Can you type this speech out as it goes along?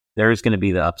there's going to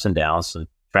be the ups and downs. So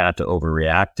try not to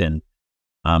overreact. And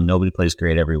nobody plays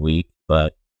great every week,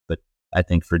 but I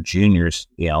think for juniors,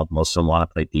 most of them want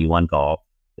to play D1 golf.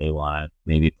 They want to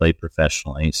maybe play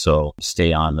professionally. So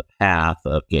stay on the path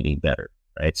of getting better,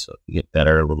 right? So if you get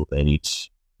better a little bit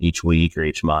each week or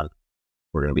each month,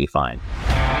 we're going to be fine.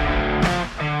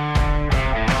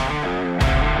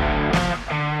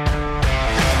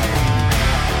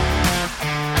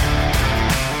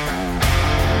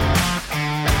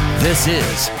 This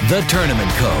is The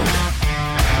Tournament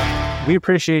Code. We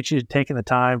appreciate you taking the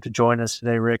time to join us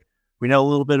today, Rick. We know a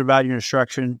little bit about your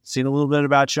instruction, seen a little bit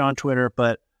about you on Twitter,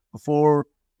 but before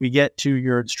we get to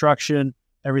your instruction,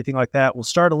 everything like that, we'll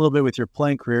start a little bit with your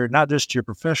playing career, not just your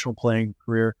professional playing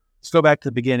career. Let's go back to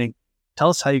the beginning. Tell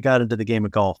us how you got into the game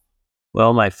of golf.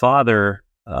 Well, my father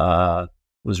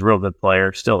was a real good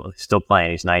player, still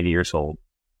playing. He's 90 years old.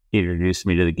 He introduced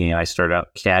me to the game. I started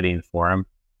out caddying for him.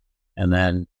 And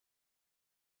then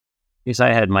because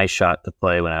I had my shot to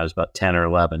play when I was about 10 or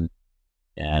 11,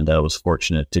 and I was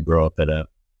fortunate to grow up at a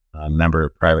member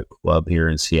private club here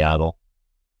in Seattle,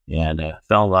 and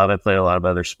fell in love. I played a lot of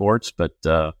other sports, but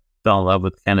fell in love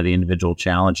with kind of the individual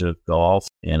challenge of golf,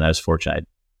 and I was fortunate.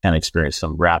 I kind of experienced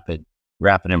some rapid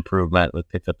improvement,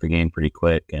 picked up the game pretty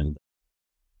quick, and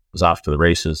was off to the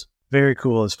races. Very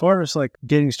cool. As far as like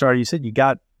getting started, you said you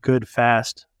got good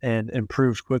fast and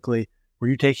improved quickly. Were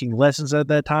you taking lessons at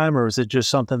that time, or was it just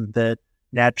something that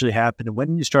naturally happened? And when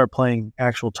did you start playing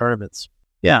actual tournaments?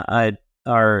 Yeah,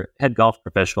 our head golf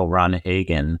professional, Ron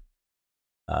Hagen,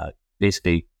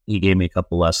 basically, he gave me a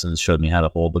couple lessons, showed me how to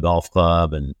hold the golf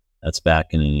club, and that's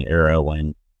back in an era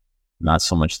when not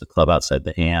so much the club outside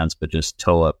the hands, but just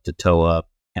toe up to toe up,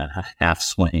 kind of half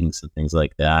swings and things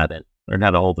like that, and learned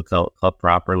how to hold the club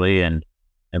properly and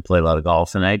play a lot of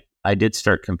golf. And I did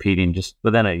start competing just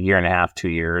within a year and a half, 2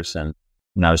 years, and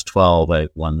when I was 12, I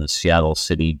won the Seattle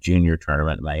City Junior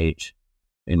Tournament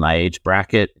in my age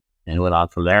bracket, and went on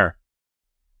from there.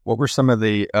 What were some of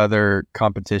the other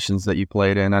competitions that you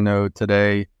played in? I know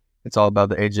today it's all about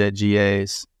the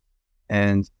AJGAs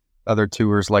and other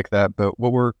tours like that, but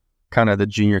what were kind of the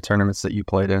junior tournaments that you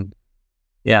played in?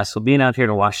 Yeah, so being out here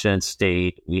in Washington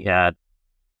State, we had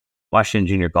Washington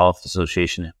Junior Golf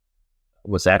Association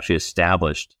was actually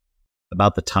established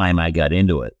about the time I got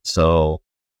into it. So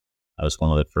I was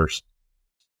one of the first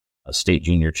state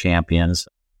junior champions.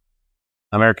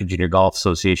 American Junior Golf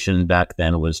Association back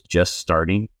then was just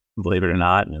starting, believe it or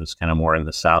not, and it was kind of more in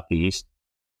the Southeast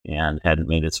and hadn't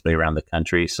made its way around the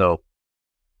country. So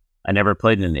I never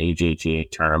played in an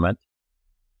AJGA tournament.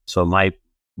 So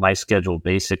my schedule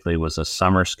basically was a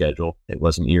summer schedule. It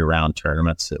wasn't year-round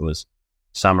tournaments. It was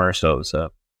summer, so it was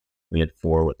we had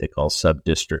 4 what they call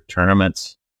sub-district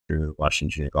tournaments through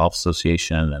Washington Junior Golf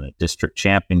Association, and then a district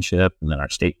championship, and then our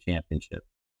state championship.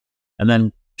 And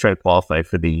then try to qualify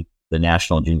for the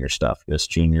national junior stuff, US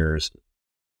Juniors,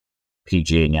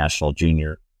 PGA National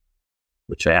Junior,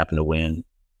 which I happened to win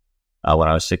when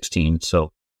I was 16.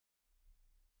 So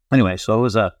anyway, so it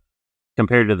was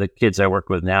compared to the kids I work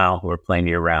with now who are playing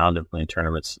year round and playing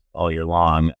tournaments all year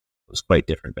long, it was quite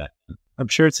different back then. I'm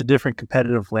sure it's a different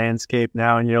competitive landscape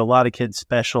now, and a lot of kids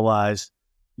specialize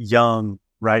young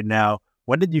right now.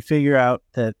 When did you figure out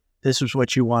that this was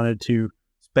what you wanted to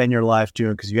spend your life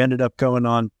doing? Because you ended up going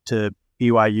on to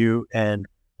BYU and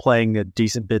playing a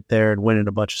decent bit there and winning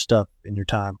a bunch of stuff in your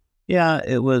time. Yeah,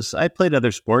 I played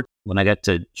other sports. When I got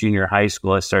to junior high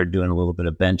school, I started doing a little bit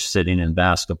of bench sitting in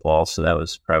basketball. So that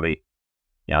was probably,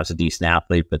 I was a decent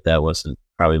athlete, but that wasn't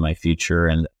probably my future.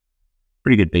 And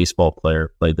pretty good baseball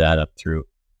player, played that up through,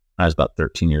 I was about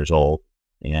 13 years old.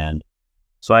 And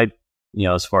so I,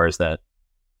 as far as that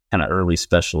kind of early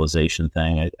specialization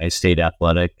thing, I stayed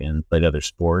athletic and played other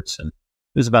sports. And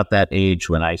it was about that age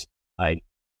when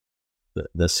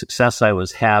the success I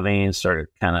was having I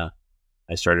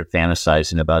started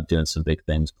fantasizing about doing some big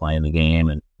things, playing the game,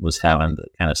 and was having the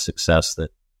kind of success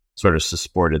that sort of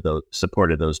supported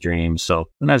those dreams. So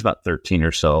when I was about 13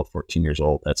 or so, 14 years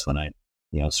old, that's when I,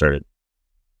 started,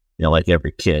 like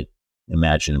every kid,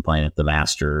 imagining playing at the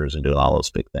Masters and doing all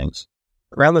those big things.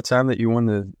 Around the time that you won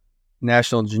the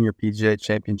National Junior PGA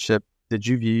Championship, did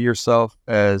you view yourself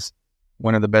as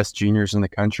one of the best juniors in the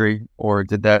country, or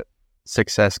did that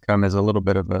success come as a little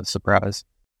bit of a surprise?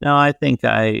 No, I think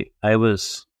I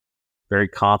was very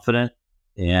confident,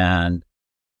 and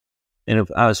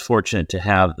I was fortunate to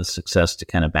have the success to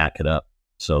kind of back it up.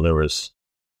 So there was,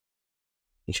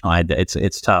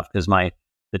 it's tough because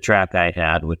the track I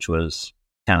had, which was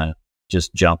kind of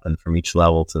just jumping from each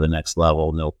level to the next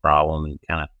level, no problem, and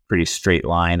kind of pretty straight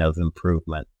line of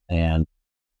improvement. And,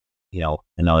 I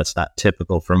know it's not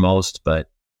typical for most, but,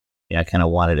 I kind of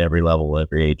wanted every level,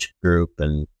 every age group,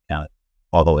 and kind of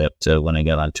all the way up to when I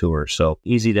got on tour. So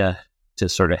easy to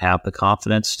sort of have the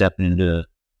confidence stepping into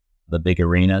the big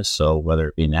arenas. So whether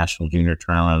it be national junior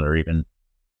tournament or even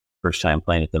first time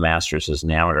playing at the Masters as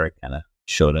an amateur, I kind of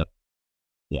showed up.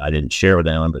 I didn't share with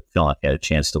anyone, but feeling like I had a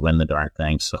chance to win the darn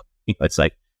thing. So it's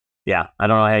like, I don't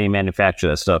know how you manufacture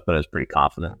that stuff, but I was pretty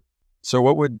confident. So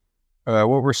what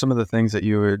were some of the things that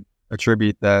you would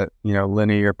attribute that,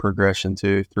 linear progression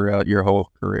to throughout your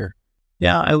whole career?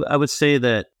 Yeah, I would say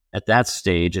that at that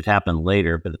stage, it happened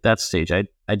later, but at that stage, I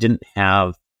didn't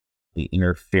have the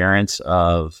interference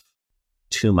of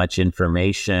too much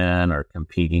information or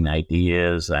competing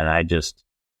ideas. And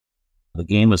the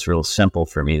game was real simple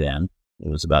for me then. It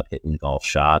was about hitting golf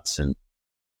shots. And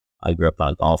I grew up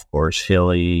on a golf course,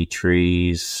 hilly,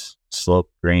 trees, slope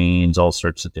greens, all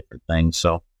sorts of different things.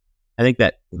 So I think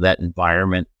that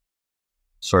environment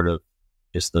sort of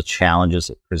just the challenges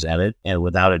it presented. And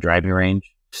without a driving range,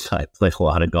 so I played a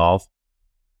lot of golf.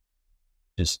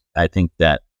 I think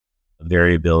that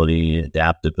variability,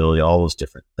 adaptability, all those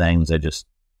different things, I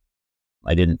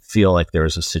didn't feel like there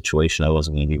was a situation I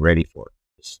wasn't going to be ready for.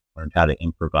 Just learned how to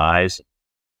improvise.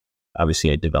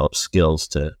 Obviously, I developed skills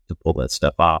to pull that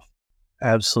stuff off.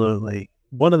 Absolutely.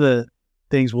 One of the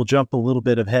things, we'll jump a little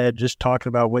bit ahead, just talking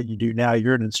about what you do now.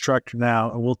 You're an instructor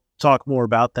now, and we'll talk more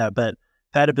about that. But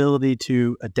that ability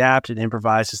to adapt and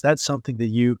improvise, is that something that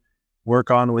you work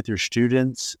on with your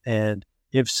students? And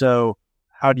if so,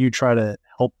 how do you try to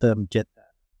help them get that?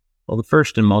 Well, the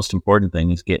first and most important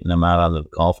thing is getting them out on the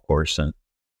golf course. And,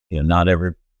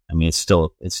 it's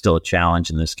still a challenge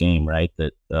in this game, right?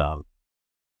 That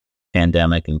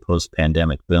pandemic and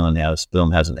post-pandemic boom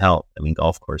hasn't helped.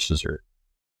 Golf courses are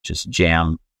just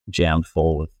jammed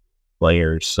full with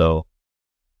players. So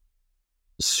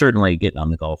certainly getting on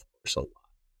the golf course a lot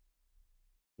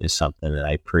is something that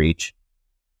I preach.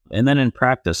 And then in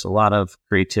practice, a lot of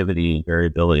creativity and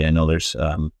variability. I know there's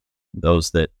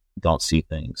those that don't see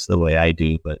things the way I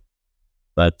do, but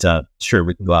sure,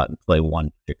 we can go out and play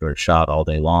one particular shot all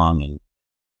day long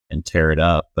and tear it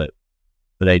up. But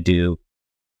I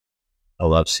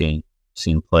love seeing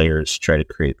players try to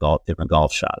create different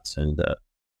golf shots. And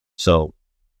so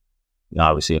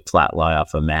obviously a flat lie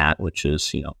off a mat, which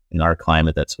is, in our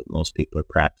climate, that's what most people are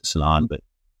practicing on. But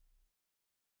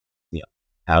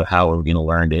how are we going to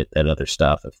learn that other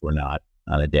stuff if we're not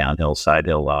on a downhill, side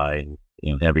hill lie,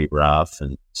 and, heavy rough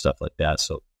and stuff like that?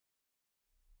 So,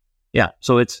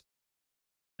 so it's,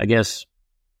 I guess,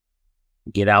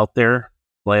 get out there,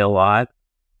 play a lot.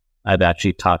 I've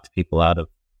actually talked to people out of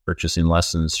purchasing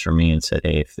lessons from me and said,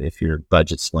 hey, if your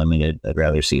budget's limited, I'd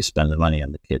rather see you spend the money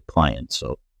on the kid playing.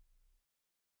 So,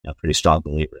 pretty strong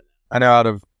believer. I know out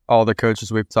of all the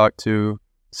coaches we've talked to,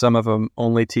 some of them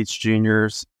only teach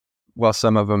juniors, while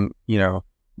some of them,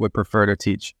 would prefer to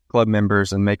teach club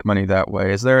members and make money that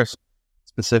way. Is there a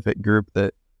specific group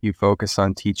that you focus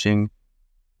on teaching,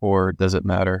 or does it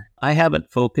matter? I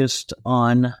haven't focused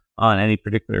on any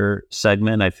particular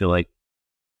segment. I feel like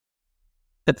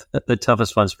the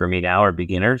toughest ones for me now are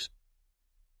beginners.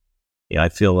 I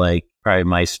feel like probably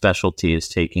my specialty is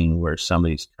taking where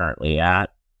somebody's currently at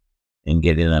and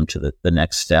getting them to the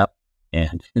next step.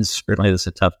 And certainly it's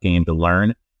a tough game to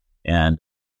learn. And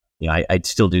I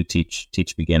still do teach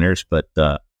beginners, but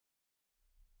I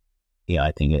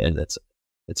think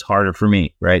it's harder for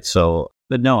me, right? So,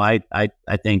 but no, I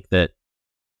think that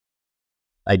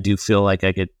I do feel like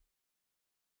I could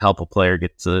help a player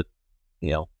get to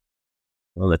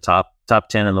the top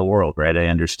 10 in the world, right? I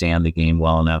understand the game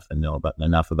well enough and know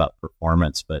enough about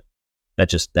performance, but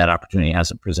that opportunity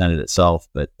hasn't presented itself.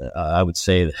 But I would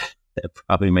say that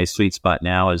probably my sweet spot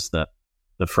now is the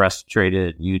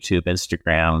frustrated YouTube,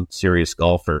 Instagram, serious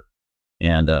golfer,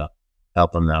 and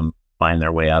helping them find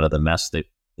their way out of the mess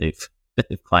they've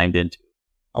climbed into.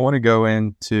 I want to go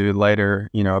into later,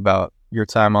 about your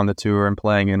time on the tour and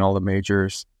playing in all the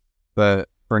majors. But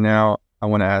for now, I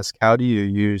want to ask, how do you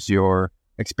use your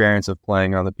experience of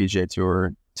playing on the PGA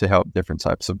Tour to help different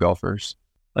types of golfers?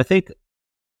 I think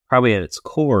probably at its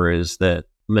core is that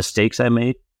mistakes I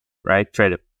made, right? Try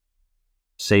to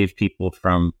save people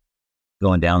from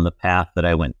going down the path that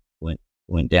I went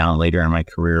down later in my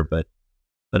career. But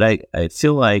I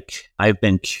feel like I've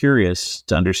been curious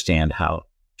to understand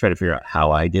try to figure out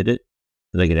how I did it.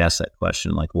 That I could ask that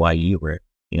question, like why you were,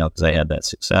 because I had that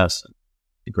success.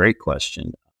 A great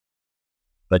question.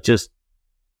 But just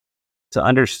to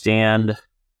understand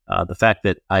the fact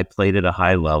that I played at a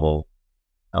high level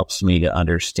helps me to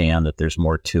understand that there's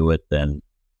more to it than,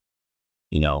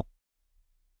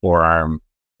 forearm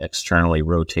externally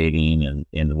rotating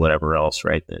and whatever else,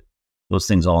 right? That, those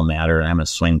things all matter. I'm a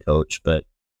swing coach, but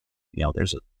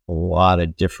there's a lot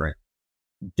of different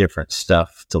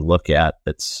stuff to look at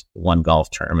that's won golf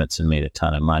tournaments and made a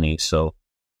ton of money. So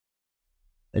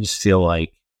I just feel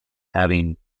like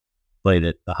having played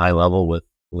at the high level with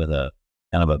a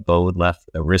kind of a bowed left,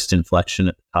 a wrist inflection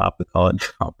at the top, we call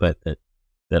it now, but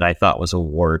that I thought was a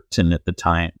wart and at the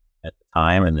time.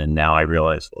 And then now I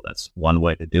realize, well, that's one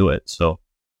way to do it. So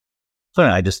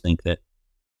I just think that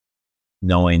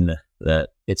knowing that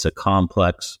it's a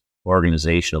complex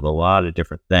organization of a lot of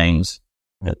different things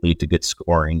that lead to good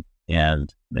scoring.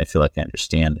 And I feel like I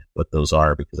understand what those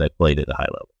are because I played at a high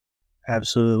level.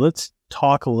 Absolutely. Let's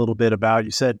talk a little bit about,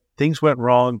 you said things went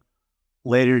wrong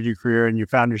later in your career and you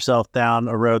found yourself down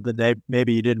a road that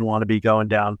maybe you didn't want to be going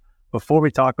down. Before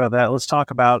we talk about that, let's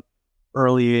talk about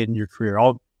early in your career.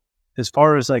 As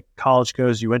far as like college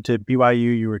goes, you went to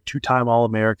BYU, you were a 2-time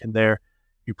All-American there.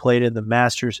 You played in the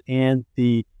Masters and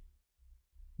the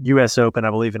US Open,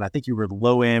 I believe, and I think you were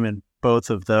low am in both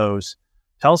of those.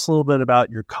 Tell us a little bit about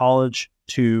your college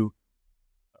to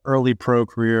early pro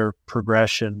career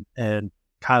progression and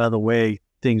kind of the way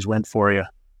things went for you.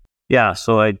 Yeah,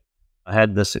 so I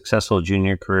had the successful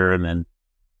junior career and then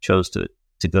chose to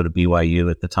go to BYU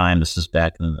at the time. This is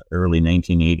back in the early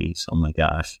 1980s. Oh my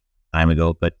gosh, time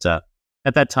ago. But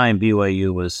at that time,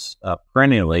 BYU was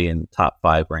perennially in top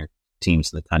 5 ranked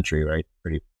teams in the country, right?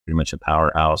 Pretty much a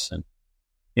powerhouse.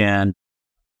 And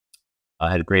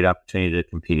I had a great opportunity to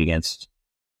compete against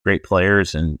great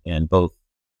players and both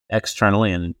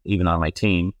externally and even on my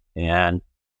team. And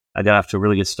I got off to a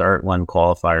really good start, won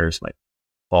qualifiers. My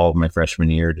fall of my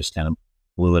freshman year, just kind of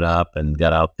blew it up and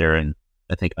got out there. And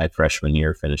I think my freshman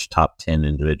year finished top 10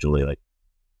 individually, like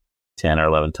 10 or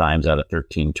 11 times out of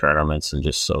 13 tournaments, and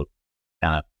just so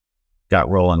kind of got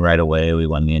rolling right away. We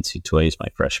won the NCAAs my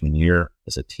freshman year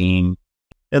as a team,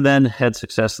 and then had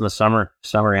success in the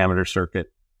summer amateur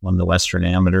circuit. Won the Western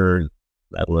Amateur,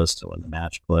 medalist. I won the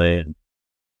match play, and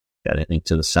got I think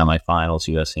to the semifinals,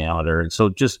 U.S. Amateur. And so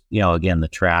just again the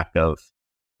track of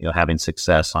having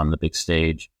success on the big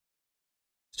stage,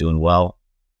 doing well,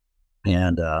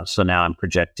 and so now I'm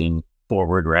projecting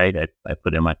forward. Right, I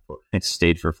put in I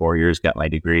stayed for 4 years, got my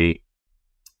degree,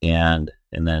 and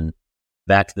then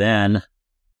back then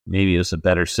maybe it was a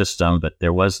better system, but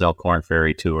there was no Corn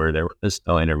Ferry Tour, there was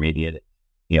no intermediate.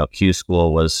 Q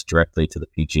School was directly to the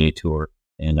PGA Tour,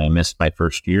 and I missed my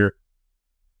first year.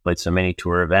 Played some mini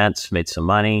tour events, made some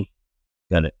money,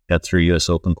 got through U.S.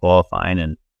 Open qualifying,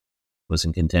 and was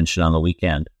in contention on the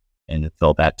weekend, and it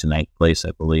fell back to 9th place,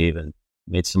 I believe, and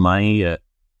made some money,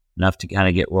 enough to kind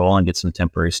of get rolling, get some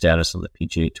temporary status on the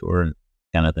PGA Tour, and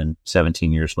kind of then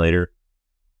 17 years later,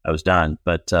 I was done.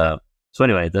 But so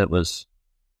anyway, that was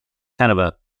kind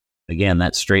of again,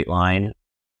 that straight line.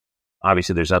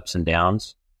 Obviously, there's ups and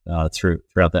downs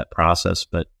throughout that process,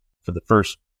 but for the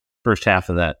first half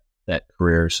of that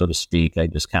career, so to speak, I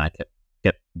just kind of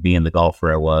kept being the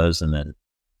golfer I was, and then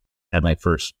had my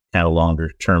first kind of longer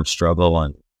term struggle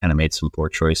and kind of made some poor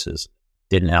choices.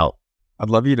 Didn't help. I'd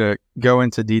love you to go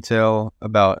into detail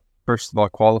about, first of all,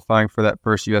 qualifying for that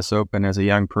first U.S. Open as a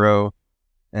young pro,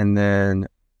 and then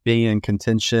being in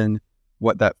contention,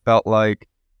 what that felt like,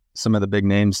 some of the big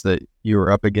names that you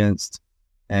were up against,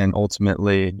 and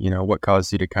ultimately, what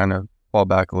caused you to kind of fall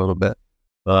back a little bit.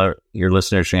 Well, your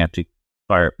listeners should have to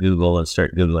fire up Google and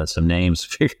start Googling some names,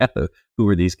 figure out who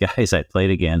were these guys I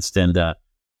played against. And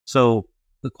so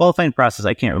the qualifying process,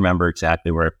 I can't remember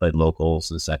exactly where I played locals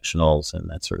and sectionals and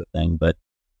that sort of thing, but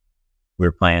we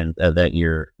were playing that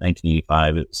year,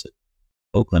 1985. It was at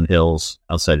Oakland Hills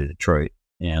outside of Detroit,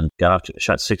 and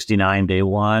shot 69 day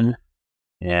 1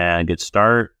 and good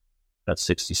start. Got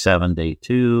 67 day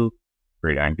 2.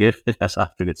 Great iron gifted. That's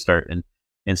off to a good start.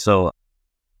 And so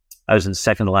I was in the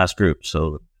second to last group,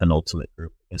 so the penultimate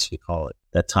group, I guess you call it.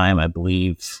 That time, I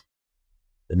believe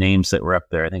the names that were up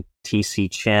there, I think TC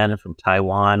Chen from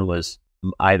Taiwan was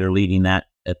either leading that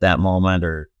at that moment,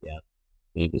 or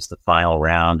maybe it's the final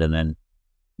round. And then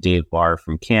Dave Barr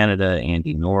from Canada,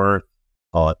 Andy North,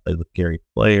 played with Gary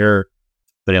Player.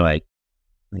 But anyway,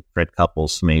 I think Fred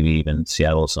Couples, maybe even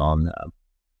Seattle's own,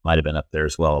 might have been up there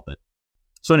as well. But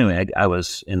so anyway, I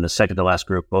was in the second to last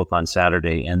group, both on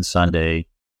Saturday and Sunday.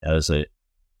 I was a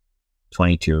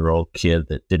 22-year-old kid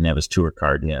that didn't have his tour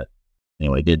card yet.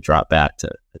 Anyway, did drop back to,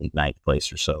 I think, 9th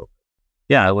place or so.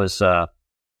 Yeah, it was a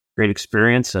great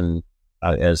experience. And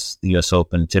as the U.S.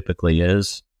 Open typically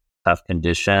is, tough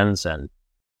conditions. And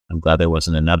I'm glad there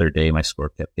wasn't another day. My score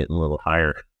kept getting a little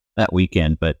higher that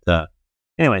weekend. But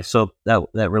anyway, so that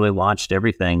really launched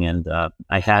everything. And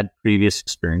I had previous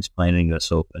experience playing in the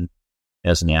U.S. Open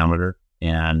as an amateur.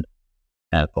 And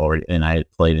had already, and I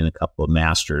had played in a couple of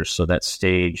Masters, so that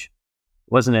stage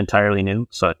wasn't entirely new.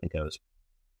 So I think I was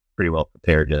pretty well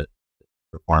prepared to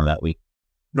perform that week.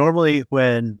 Normally,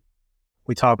 when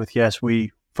we talk with guests,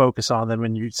 we focus on them.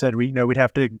 And you said we'd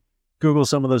have to Google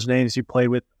some of those names you played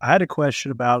with. I had a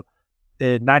question about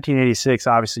in 1986.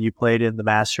 Obviously, you played in the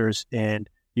Masters and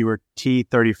you were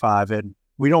T35, and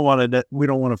we don't want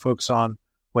to focus on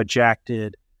what Jack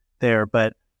did there,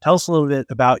 but tell us a little bit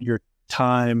about your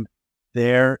time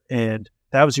there. And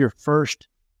that was your first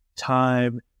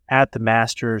time at the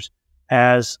Masters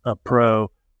as a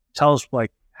pro. Tell us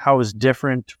how it was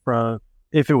different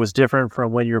if it was different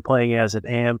from when you were playing as an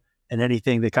AM, and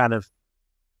anything that kind of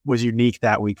was unique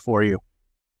that week for you.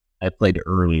 I played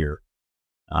earlier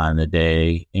on the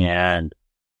day, and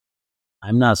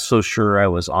I'm not so sure I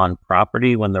was on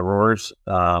property when the roars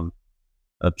of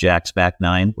Jack's back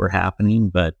nine were happening,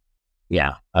 but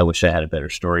yeah, I wish I had a better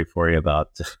story for you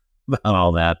about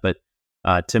all that. But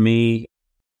to me,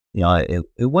 it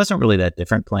wasn't really that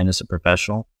different playing as a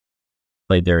professional.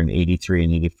 Played there in 83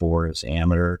 and 84 as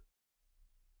amateur.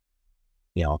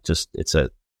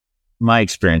 My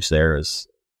experience there is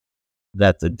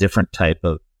that's a different type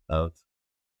of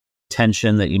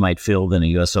tension that you might feel than a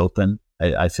U.S. Open.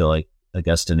 I feel like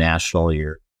Augusta National,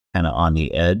 you're kind of on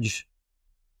the edge.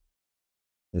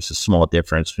 There's a small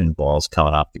difference between balls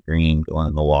coming off the green, going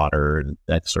in the water, and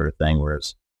that sort of thing.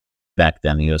 Whereas back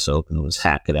then, the U.S. Open was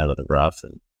hack it out of the rough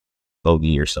and bogey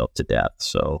yourself to death.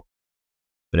 So,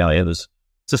 but anyway, it's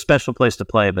a special place to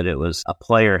play, but a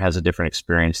player has a different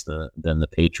experience than the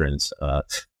patrons.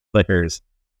 Players,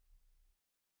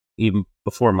 even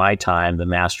before my time, the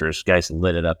Masters guys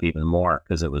lit it up even more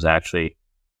because it was actually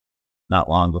not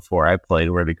long before I played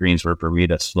where the greens were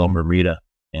slow Bermuda,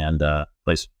 and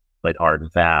played hard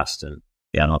and fast. And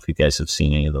yeah, I don't know if you guys have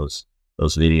seen any of those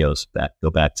videos go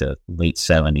back to late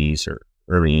 70s or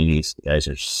early 80s. The guys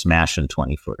are smashing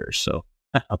 20-footers. So,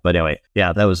 but anyway,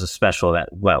 yeah, that was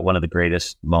one of the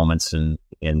greatest moments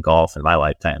in golf in my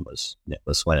lifetime was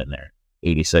winning there,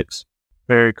 86.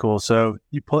 Very cool. So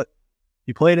you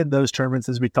played in those tournaments,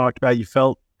 as we talked about. You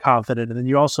felt confident, and then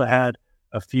you also had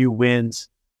a few wins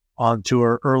on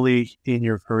tour early in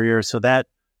your career. So that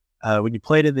when you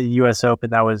played in the U.S. Open,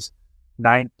 that was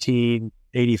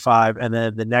 1985, and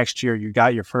then the next year you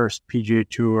got your first PGA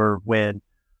Tour win.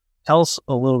 Tell us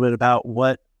a little bit about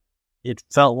what it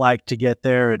felt like to get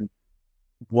there and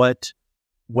what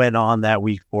went on that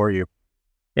week for you.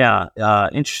 Yeah,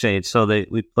 interesting. So they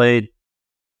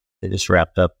just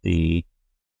wrapped up the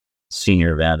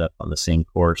senior event up on the same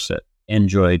course at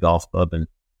Enjoy Golf Club and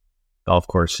Golf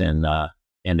Course in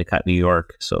Endicott, New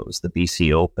York. So it was the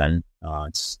BC Open.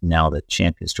 It's now the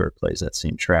Champions Tour plays that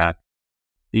same track.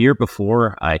 The year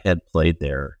before, I had played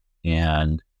there,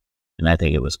 and I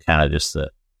think it was kind of just a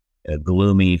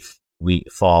gloomy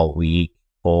fall week,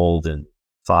 cold and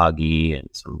foggy, and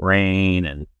some rain,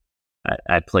 and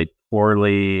I played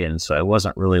poorly, and so I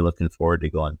wasn't really looking forward to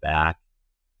going back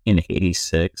in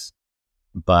 86,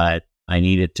 but I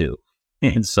needed to,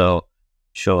 and so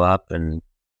show up, and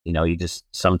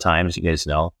sometimes you guys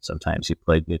know, sometimes you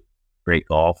play great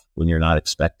golf when you're not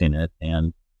expecting it,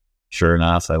 and sure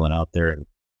enough, I went out there and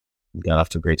got off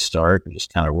to a great start and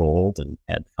just kind of rolled and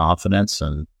had confidence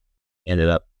and ended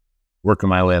up working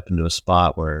my way up into a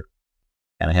spot where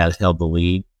I kind of held the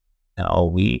lead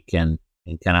all week and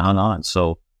kind of hung on.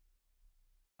 So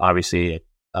obviously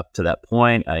up to that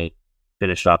point, I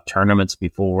finished off tournaments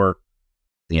before,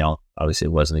 obviously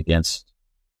it wasn't against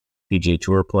PGA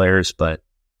Tour players, but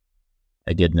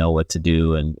I did know what to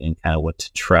do and kind of what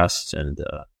to trust. And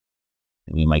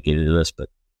we might get into this, but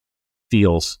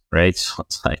feels, right? So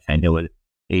it's like I knew at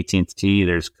 18th tee,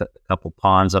 there's a couple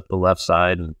ponds up the left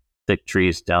side and thick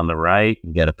trees down the right.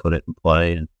 You got to put it in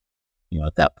play. And,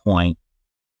 at that point,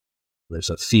 there's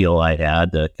a feel I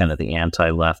had, kind of the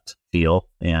anti-left feel.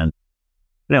 And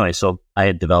anyway, so I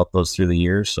had developed those through the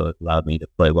years, so it allowed me to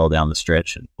play well down the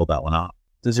stretch and pull that one off.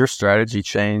 Does your strategy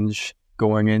change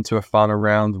going into a final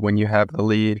round when you have the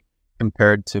lead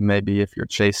compared to maybe if you're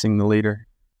chasing the leader?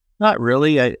 Not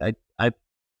really. I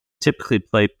typically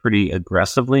play pretty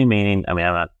aggressively, meaning, I'm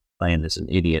not playing as an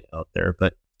idiot out there,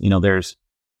 but,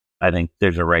 I think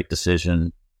there's a right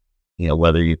decision,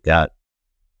 whether you're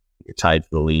tied for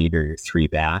the lead or you're three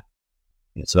back.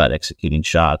 It's about executing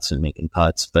shots and making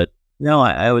putts. But no,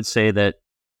 I would say that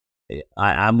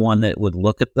I'm one that would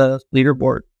look at the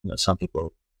leaderboard. Some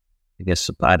people, I guess,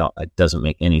 it doesn't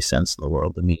make any sense in the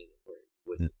world to me. You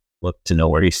wouldn't look to know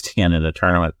where you stand in a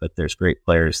tournament, but there's great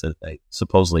players that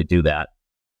supposedly do that.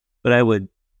 But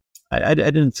I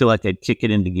didn't feel like I'd kick it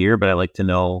into gear, but I like to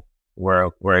know where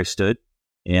I stood.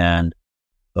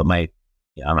 But my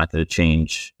I'm not going to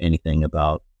change anything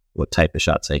about what type of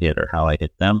shots I hit or how I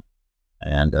hit them.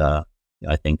 And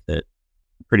I think that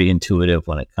I'm pretty intuitive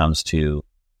when it comes to,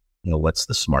 what's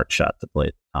the smart shot to play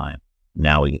at the time.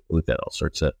 Now we've got all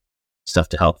sorts of stuff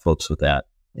to help folks with that,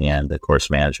 and the course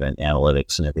management,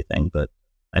 analytics, and everything. But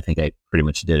I think I pretty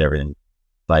much did everything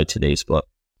by today's book.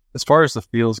 As far as the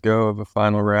feels go of a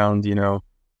final round,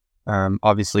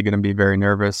 obviously going to be very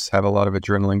nervous, have a lot of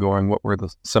adrenaline going. What were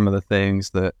some of the things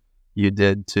that you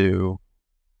did to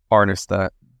harness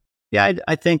that? Yeah,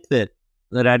 I think that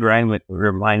I'd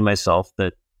remind myself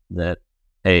that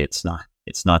hey, it's not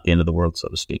the end of the world, so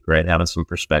to speak, right? Having some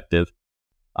perspective.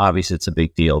 Obviously, it's a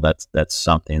big deal. That's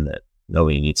something that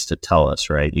nobody needs to tell us,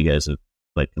 right? You guys have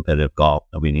played competitive golf.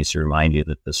 Nobody needs to remind you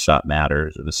that this shot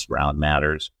matters or this round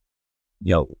matters.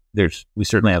 We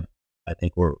certainly have. I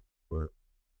think we're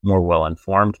more well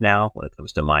informed now when it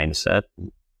comes to mindset,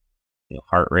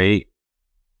 heart rate,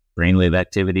 brainwave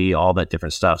activity, all that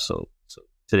different stuff. So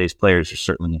today's players are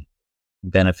certainly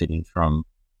benefiting from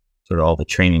sort of all the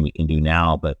training we can do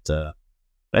now. But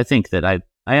I think that I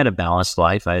had a balanced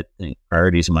life. I had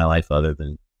priorities in my life other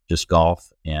than just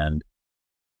golf,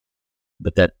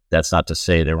 but that's not to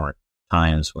say there weren't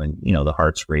times when the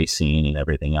heart's racing and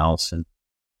everything else. And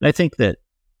I think that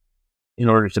in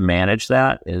order to manage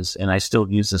that and I still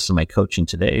use this in my coaching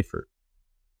today for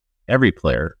every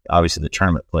player. Obviously, the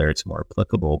tournament player, it's more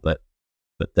applicable, but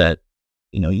that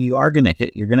you're going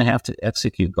to have to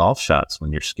execute golf shots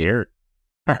when you're scared,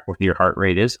 when your heart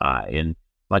rate is high, and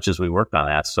much as we work on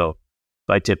that. So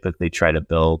I typically try to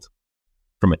build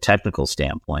from a technical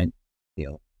standpoint,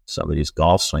 somebody's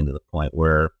golf swing to the point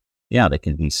where, they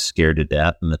can be scared to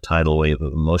death and the tidal wave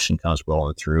of emotion comes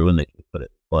rolling through and they can put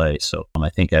it in play. So I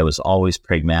think I was always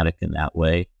pragmatic in that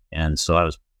way. And so I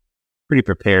was pretty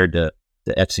prepared to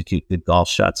execute good golf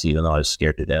shots, even though I was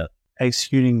scared to death.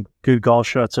 Executing good golf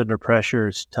shots under pressure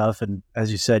is tough. And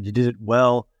as you said, you did it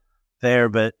well there,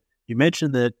 but you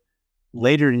mentioned that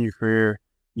later in your career,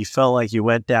 you felt like you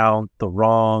went down the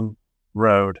wrong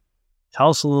road. Tell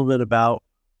us a little bit about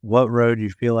what road you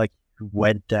feel like you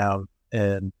went down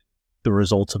and the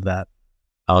results of that.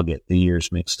 I'll get the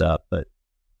years mixed up, but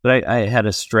I had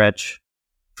a stretch,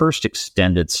 first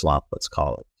extended slump, let's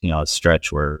call it, a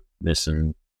stretch where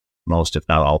missing most, if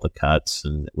not all, the cuts,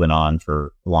 and it went on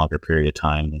for a longer period of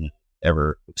time than I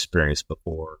ever experienced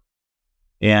before.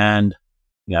 And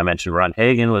I mentioned Ron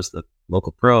Hagen was the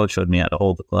local pro, showed me how to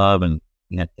hold the club, and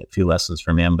had a few lessons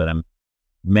from him, but I'm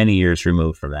many years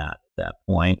removed from that at that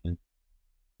point.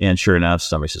 And sure enough,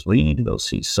 somebody says, well, you need to go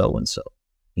see so-and-so,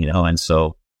 and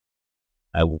so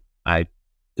I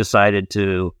decided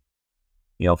to,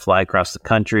 fly across the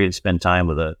country and spend time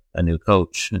with a new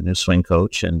coach, a new swing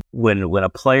coach. And when a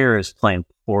player is playing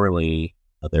poorly,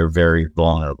 they're very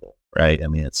vulnerable, right? I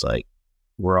mean, it's like,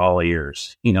 we're all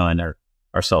ears, and our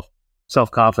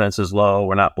self-confidence is low.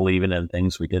 We're not believing in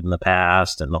things we did in the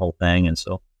past and the whole thing. And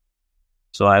so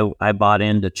I bought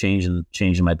into changing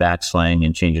my backswing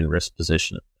and changing wrist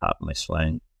position at the top of my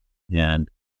swing. And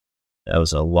that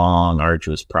was a long,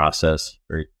 arduous process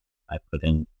where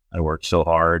I worked so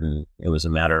hard, and it was a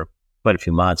matter of quite a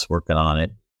few months working on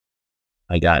it.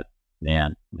 I got,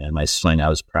 my swing, I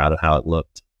was proud of how it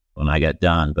looked when I got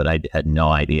done, but I had no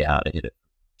idea how to hit it.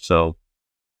 So,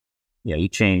 you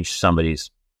change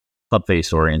somebody's club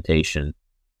face orientation,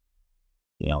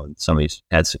 and somebody's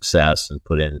had success and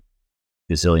put in a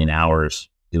gazillion hours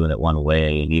doing it one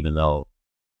way. And even though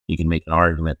you can make an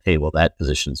argument, hey, well, that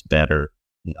position's better,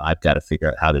 I've got to figure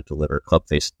out how to deliver club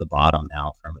face at the bottom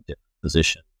now from a different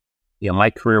position.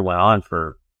 My career went on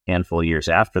for a handful of years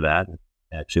after that.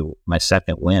 Actually, my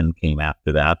second win came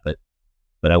after that, but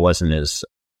I wasn't as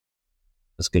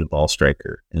good a ball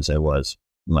striker as I was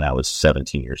when I was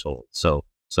 17 years old. So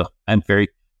I'm very,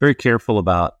 very careful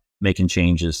about making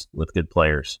changes with good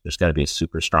players. There's got to be a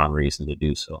super strong reason to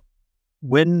do so.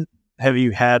 When have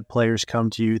you had players come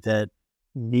to you that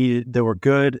were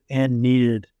good and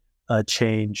needed a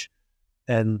change?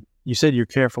 And you said you're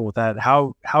careful with that.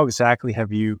 How exactly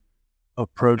have you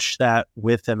approached that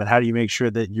with them, and how do you make sure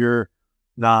that you're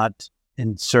not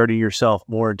inserting yourself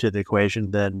more into the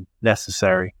equation than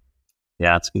necessary?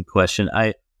 Yeah, that's a good question.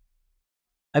 I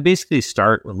basically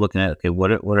start with looking at, okay,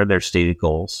 what are their stated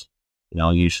goals?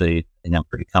 Usually I think I'm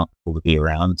pretty comfortable to be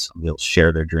around. Somebody will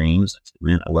share their dreams.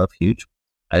 I love huge.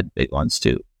 I had big ones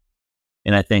too.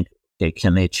 And I think, okay,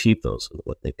 can they achieve those with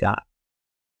what they've got?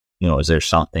 Is there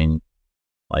something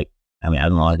like, I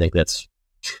don't know. I think that's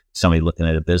somebody looking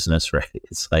at a business, right?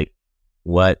 It's like,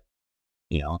 what,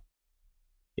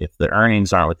 if the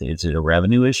earnings aren't is it a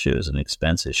revenue issue? Is it an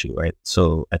expense issue, right?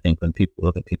 So I think when people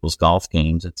look at people's golf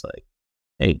games, it's like,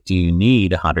 hey, do you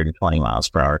need 120 miles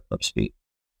per hour club speed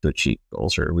to achieve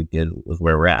goals, or are we good with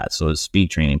where we're at? So the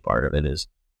speed training part of it is,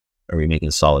 are we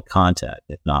making solid contact?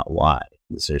 If not, why?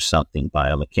 Is there something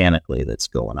biomechanically that's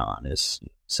going on? Is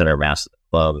center mass of the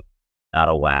club out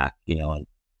of whack? And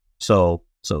so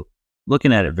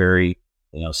looking at it very,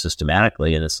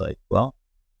 systematically, and it's like, well,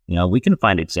 we can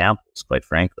find examples, quite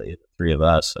frankly, the three of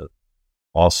us, of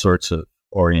all sorts of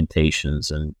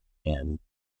orientations and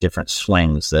different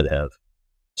swings that have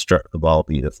struck the ball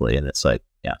beautifully. And it's like,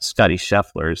 yeah, Scotty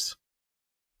Scheffler's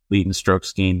lead and stroke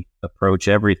scheme approach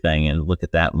everything, and look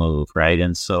at that move, right?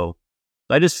 And so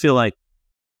I just feel like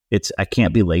I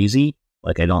can't be lazy.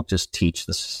 Like, I don't just teach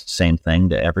the same thing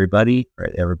to everybody,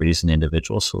 right? Everybody's an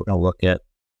individual. So we're going to look at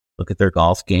their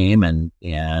golf game, and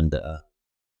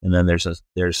then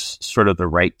there's sort of the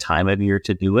right time of year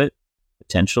to do it,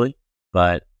 potentially.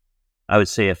 But I would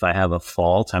say if I have a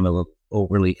fault, I'm a little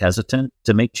overly hesitant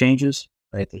to make changes,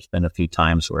 right? There's been a few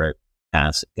times where I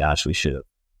passed, gosh, we should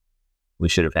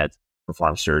have had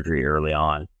performed surgery early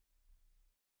on.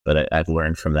 But I've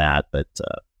learned from that. But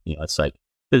it's like,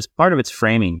 there's part of it's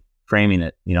framing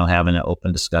it, having an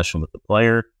open discussion with the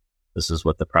player. This is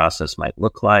what the process might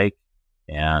look like.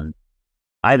 And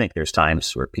I think there's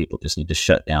times where people just need to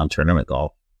shut down tournament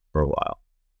golf for a while,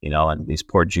 and these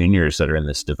poor juniors that are in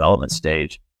this development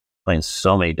stage playing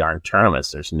so many darn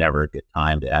tournaments, there's never a good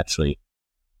time to actually,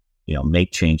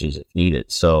 make changes if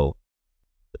needed. So,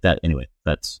 but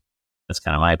that's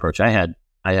kind of my approach. I had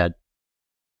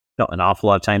an awful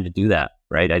lot of time to do that,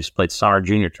 right? I just played summer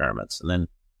junior tournaments, and then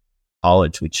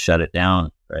college, we'd shut it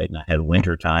down, right? And I had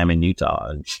winter time in Utah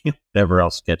and whatever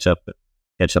else, catch up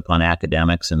on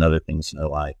academics and other things in their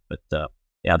life. But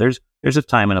there's a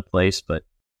time and a place. But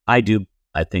I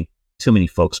think too many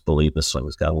folks believe the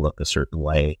swing's got to look a certain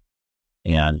way,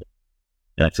 and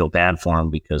I feel bad for them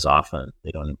because often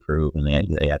they don't improve, and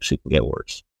they actually can get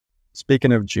worse.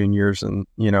 Speaking of juniors and,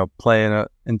 playing an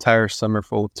entire summer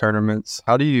full of tournaments,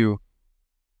 how do you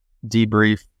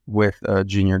debrief with a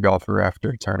junior golfer after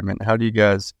a tournament? How do you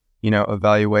guys,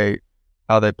 evaluate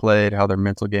how they played, how their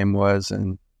mental game was,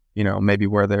 and, maybe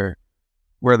where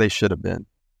they should have been?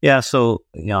 Yeah. So,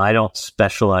 I don't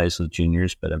specialize with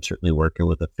juniors, but I'm certainly working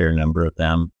with a fair number of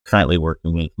them. Currently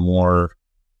working with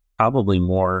probably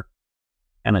more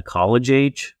kind of college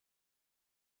age,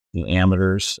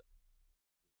 amateurs,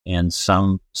 and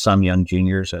some young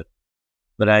juniors.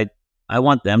 But I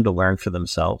want them to learn for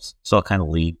themselves. So I'll kind of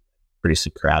lead pretty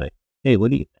Socratic. Hey,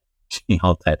 what do you think?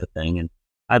 Type of thing. And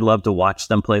I'd love to watch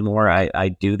them play more. I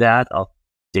do that.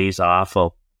 Days off,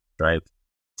 I'll drive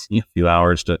a few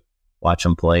hours to watch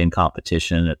them play in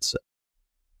competition.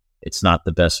 It's not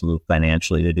the best move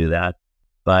financially to do that.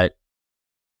 But,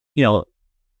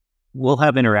 we'll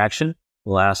have interaction.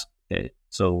 We'll ask, okay,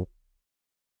 so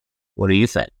what do you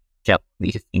think? What do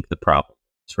you think the problem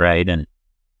is, right? And,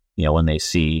 when they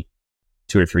see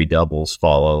 2 or 3 doubles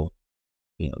follow,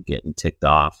 getting ticked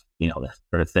off, that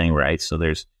sort of thing, right? So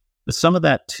but some of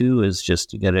that too is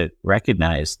just, you got to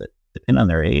recognize that depending on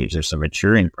their age, there's a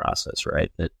maturing process,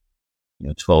 right? That,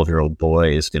 12-year-old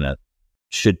boy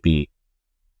should be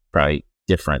probably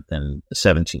different than a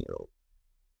 17-year-old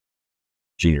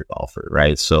junior golfer,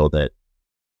 right? So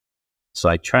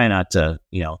I try not to,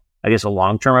 I guess a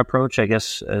long-term approach, I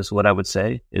guess, is what I would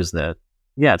say, is that,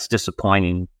 yeah, it's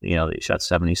disappointing, that you shot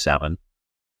 77,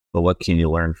 but what can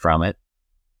you learn from it?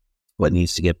 What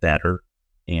needs to get better?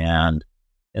 And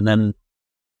then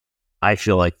I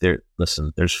feel like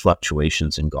there's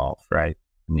fluctuations in golf, right?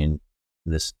 I mean,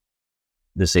 this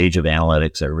age of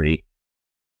analytics, everybody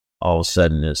all of a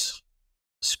sudden is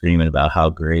screaming about how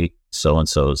great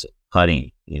so-and-so's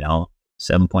putting,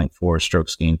 7.4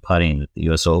 strokes gained putting at the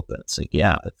U.S. Open. It's like,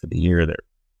 yeah, but for the year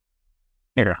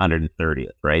they're 130th,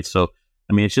 right? So,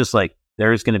 I mean, it's just like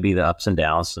there's going to be the ups and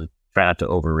downs, and try not to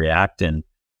overreact. And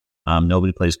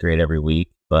nobody plays great every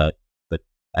week, but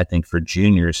I think for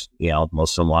juniors,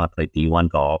 most of them want to play D1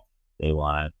 golf. They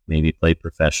want to maybe play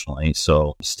professionally.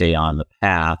 So stay on the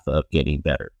path of getting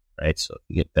better, right? So if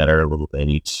you get better a little bit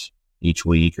each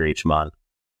week or each month,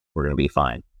 we're going to be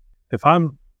fine. If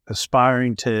I'm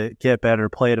aspiring to get better,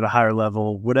 play at a higher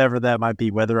level, whatever that might be,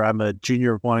 whether I'm a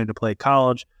junior wanting to play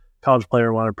college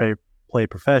player wanting to play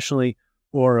professionally,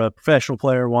 or a professional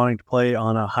player wanting to play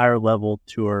on a higher level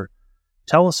tour,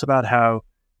 tell us about how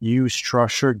you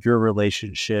structured your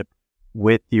relationship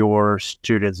with your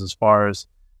students, as far as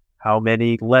how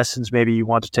many lessons maybe you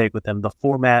want to take with them, the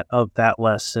format of that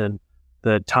lesson,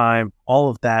 the time, all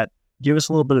of that. Give us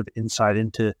a little bit of insight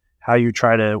into how you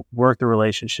try to work the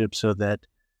relationship so that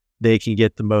they can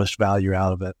get the most value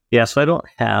out of it. Yeah, so I don't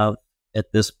have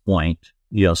at this point,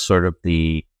 sort of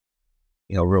the,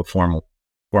 real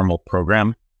formal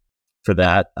program for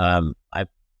that. I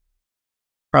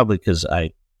probably because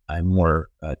I'm more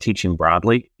teaching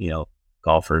broadly,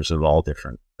 golfers of all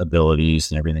different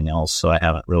abilities and everything else. So I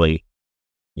haven't really,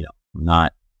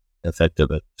 not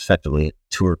effectively a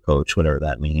tour coach, whatever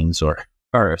that means, or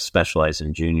specialize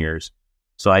in juniors.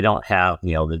 So I don't have,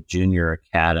 the junior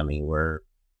academy where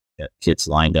kids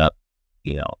lined up,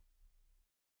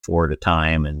 4 at a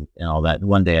time and all that.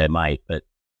 One day I might, but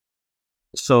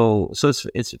so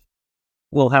it's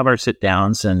we'll have our sit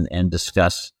downs and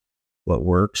discuss what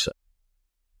works.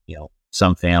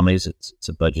 Some families it's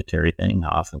a budgetary thing.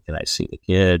 How often can I see the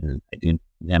kid? And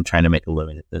I'm trying to make a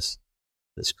living at this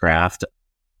craft,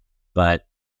 but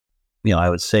I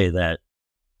would say that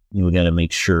we got to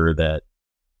make sure that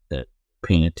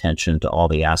paying attention to all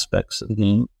the aspects of the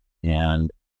game,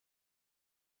 and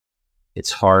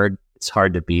it's hard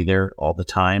to be there all the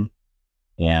time.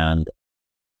 And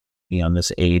in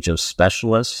this age of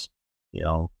specialists,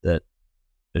 that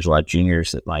there's a lot of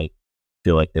juniors that might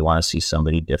feel like they want to see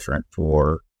somebody different,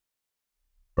 or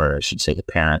I should say the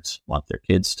parents want their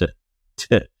kids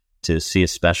to see a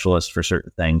specialist for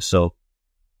certain things. So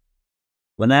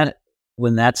when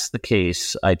that's the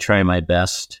case, I try my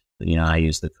best. I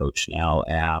use the Coach Now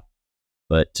app,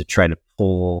 but to try to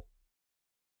pull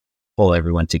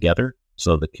everyone together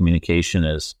so the communication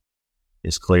is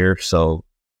clear. So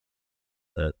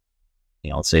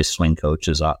let's say swing coach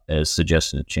is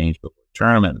suggesting a change before the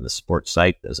tournament, and the sports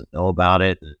site doesn't know about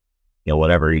it. And,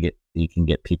 whatever you can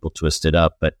get people twisted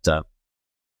up, but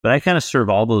I kind of serve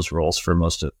all those roles for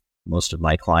most of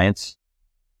my clients.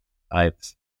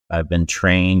 I've been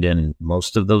trained in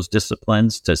most of those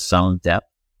disciplines to some depth,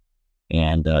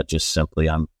 and just simply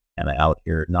I'm kind of out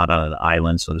here, not on an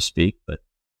island, so to speak, but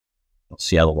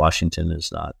Seattle, Washington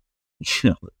is not,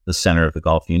 the center of the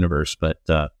golf universe, but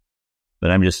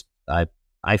I'm just,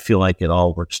 I feel like it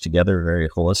all works together very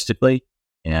holistically,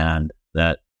 and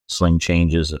that swing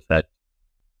changes affect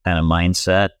kind of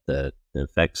mindset that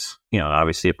affects,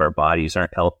 obviously if our bodies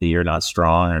aren't healthy or not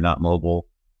strong or not mobile,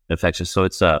 it affects us. So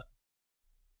it's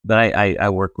but I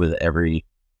work with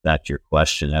back to your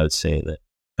question, I would say that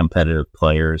competitive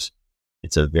players,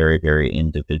 it's a very, very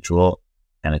individual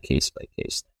kind of case by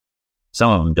case thing. Some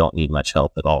of them don't need much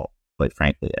help at all. Quite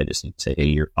frankly, I just need to say, hey,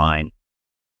 you're fine.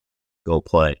 Go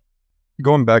play.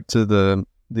 Going back to the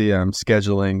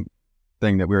scheduling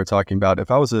thing that we were talking about, if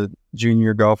I was a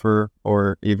junior golfer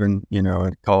or even,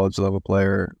 a college level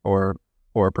player or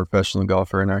a professional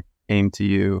golfer, and I came to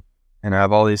you and I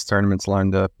have all these tournaments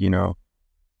lined up,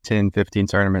 10, 15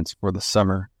 tournaments for the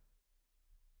summer,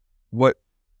 what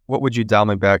would you dial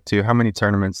me back to? How many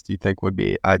tournaments do you think would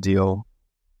be ideal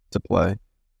to play?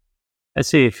 I'd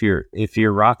say if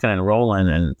you're rocking and rolling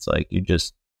and it's like you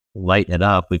just lighten it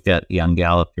up. We've got a young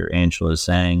gal up here, Angela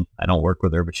Zhang. I don't work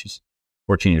with her, but she's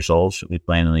 14 years old. She'll be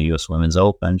playing in the U.S. Women's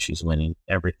Open. She's winning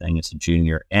everything as a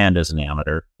junior and as an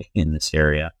amateur in this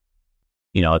area.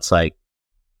 It's like,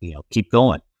 keep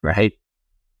going, right?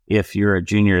 If you're a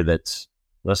junior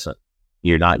listen,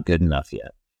 you're not good enough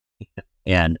yet.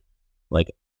 And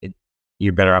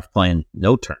you're better off playing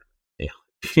no tournament,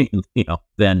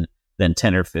 than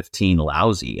 10 or 15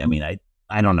 lousy. I mean,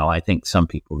 I don't know. I think some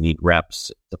people need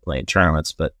reps to play in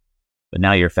tournaments, but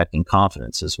now you're affecting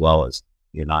confidence as well as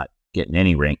you're not getting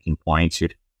any ranking points or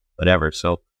whatever.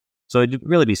 So it'd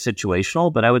really be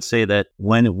situational, but I would say that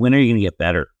when are you going to get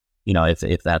better?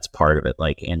 If that's part of it,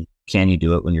 and can you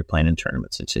do it when you're playing in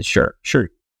tournaments? And say, sure,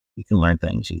 you can learn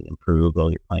things, you can improve while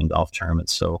you're playing golf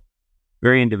tournaments. So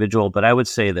very individual, but I would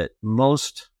say that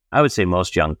most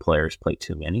young players play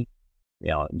too many,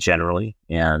 generally,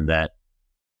 and that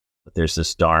there's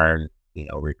this darn,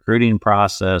 recruiting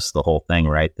process, the whole thing,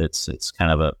 right? It's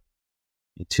kind of a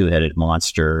two-headed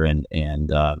monster,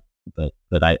 but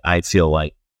I feel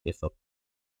like if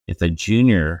a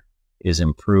junior is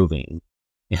improving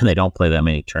and they don't play that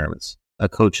many tournaments, a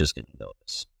coach is going to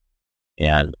notice.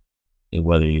 And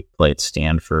whether you play at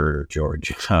Stanford or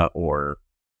Georgia or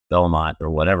Belmont or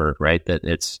whatever, right? That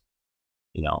it's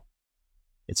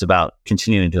about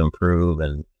continuing to improve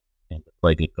and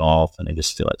play good golf. And I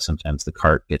just feel like sometimes the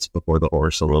cart gets before the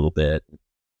horse a little bit.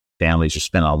 Families just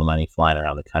spend all the money flying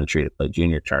around the country to play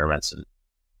junior tournaments and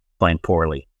playing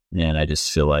poorly. And I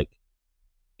just feel like,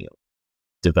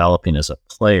 developing as a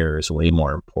player is way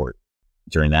more important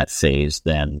during that phase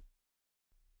than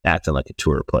acting like a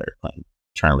tour player playing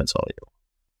tournaments all year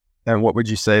long. And what would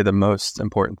you say the most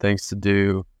important things to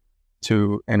do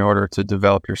in order to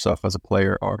develop yourself as a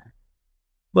player are?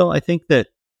 Well, I think that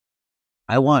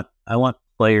I want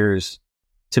players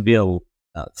to be able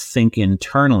to think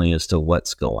internally as to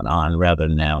what's going on rather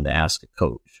than now to ask a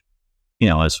coach.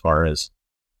 as far as,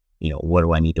 what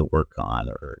do I need to work on,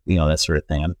 or, that sort of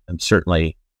thing. I'm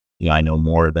certainly, I know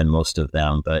more than most of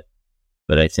them, but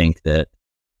I think that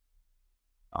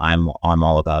I'm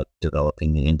all about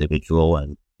developing the individual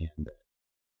and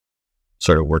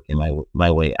sort of working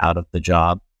my way out of the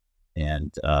job.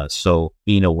 And so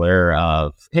being aware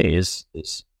of, hey,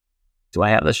 do I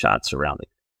have the shots around it?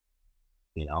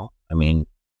 I mean,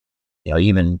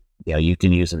 even, you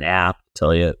can use an app to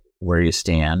tell you where you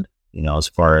stand, as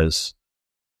far as,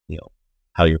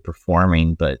 how you're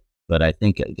performing. But I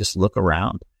think just look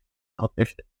around.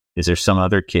 Is there some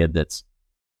other kid that's,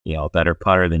 a better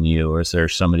putter than you, or is there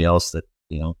somebody else that,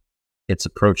 hits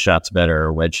approach shots better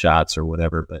or wedge shots or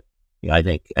whatever? But I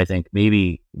think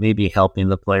maybe helping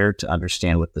the player to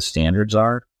understand what the standards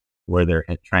are, where they're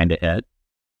trying to head.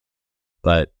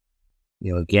 But,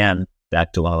 again,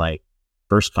 back to one of my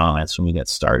first comments when we got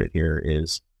started here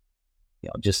is,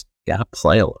 just gotta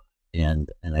play a lot. And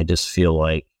I just feel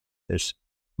like there's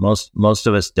most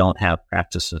of us don't have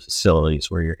practice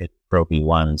facilities where you're hitting Pro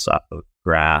B1s off of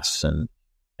grass and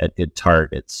at good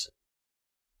targets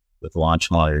with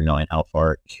launch monitor, knowing how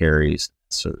far it carries,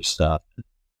 that sort of stuff.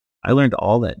 I learned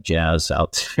all that jazz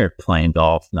out there playing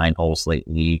golf 9 holes late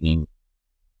in the evening,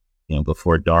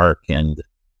 before dark. And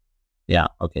yeah,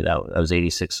 okay, that was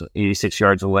 86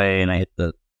 yards away, and I hit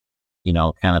the,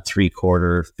 kind of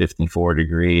 3/4, 54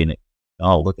 degree, and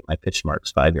look at my pitch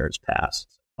marks, 5 yards past.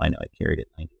 I know I carried it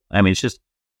 90. I mean, it's just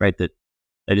right that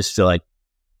I just feel like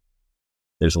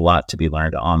there's a lot to be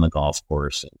learned on the golf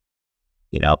course, and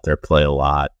get out there, play a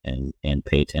lot, and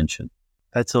pay attention.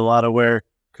 That's a lot of where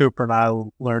Cooper and I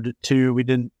learned it too.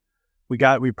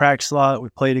 We practiced a lot. We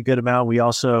played a good amount. We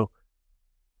also,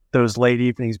 those late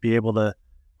evenings, be able to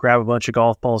grab a bunch of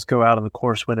golf balls, go out on the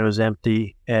course when it was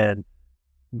empty, and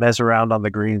mess around on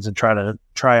the greens and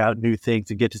try out new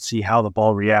things and get to see how the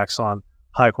ball reacts on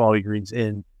high quality greens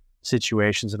in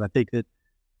situations. And I think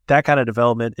that kind of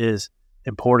development is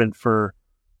important for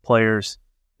players.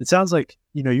 It sounds like,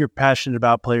 you're passionate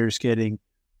about players getting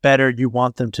better. You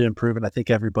want them to improve. And I think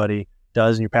everybody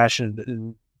does. And you're passionate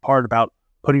in part about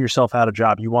putting yourself out of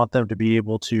job. You want them to be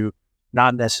able to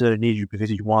not necessarily need you because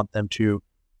you want them to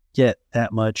get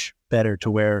that much better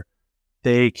to where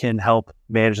they can help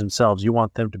manage themselves. You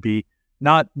want them to be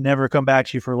not never come back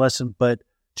to you for a lesson, but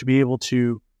to be able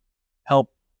to help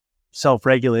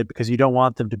self-regulate, because you don't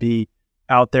want them to be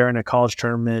out there in a college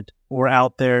tournament or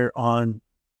out there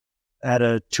at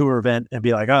a tour event and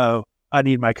be like, oh, I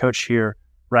need my coach here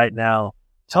right now.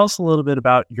 Tell us a little bit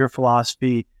about your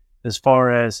philosophy as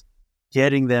far as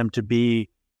getting them to be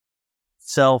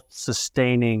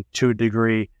self-sustaining to a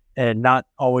degree and not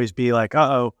always be like,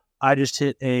 I just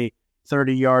hit a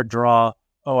 30-yard draw.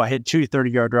 Oh, I hit 2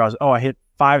 30-yard draws. Oh, I hit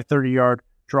 5 30-yard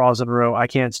draws in a row. I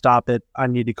can't stop it. I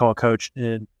need to call a coach,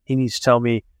 and he needs to tell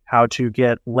me how to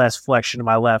get less flexion in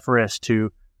my left wrist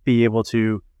to be able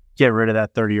to get rid of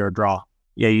that 30-yard draw.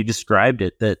 Yeah, you described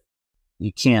it, that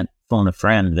you can't phone a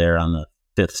friend there on the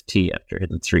 5th tee after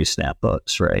hitting 3 snap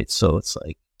hooks, right? So it's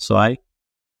like,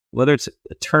 whether it's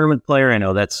a tournament player, I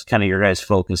know that's kind of your guys'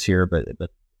 focus here, but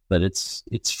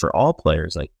it's for all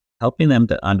players, like helping them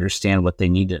to understand what they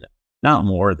need to know, not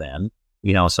more than,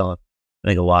 so I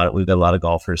think we've got a lot of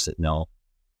golfers that know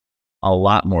a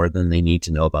lot more than they need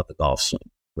to know about the golf swing,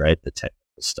 right? The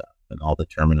technical stuff and all the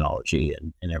terminology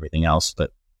and everything else.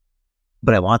 But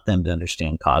I want them to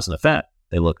understand cause and effect.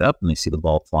 They look up and they see the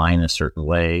ball flying a certain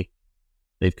way.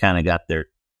 They've kind of got their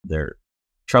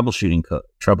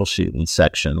troubleshooting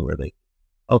section where they,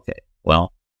 okay,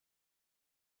 well,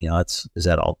 is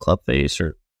that all club face,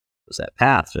 or was that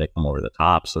path? Did I come over the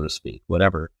top, so to speak?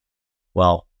 Whatever.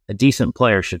 Well, a decent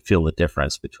player should feel the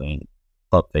difference between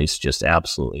club face just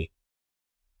absolutely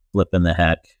flipping the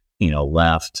heck,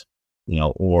 left,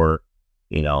 or,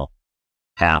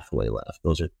 halfway left.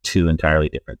 Those are 2 entirely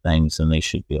different things, and they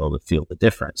should be able to feel the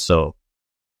difference. So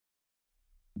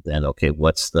then, okay,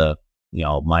 what's the,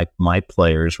 my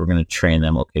players, we're going to train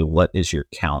them. Okay, what is your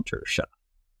counter shot?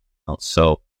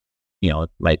 So, it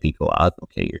might be go out.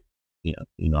 Okay, you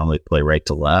normally play right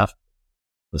to left.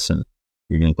 Listen,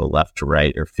 you're going to go left to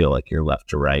right, or feel like you're left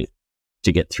to right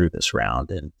to get through this round.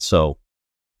 And so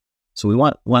we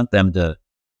want them to,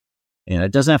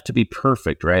 it doesn't have to be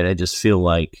perfect, right? I just feel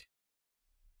like,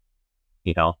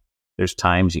 there's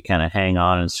times you kind of hang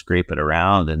on and scrape it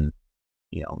around, and,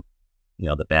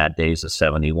 the bad days of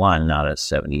 71, not a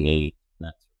 78.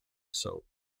 So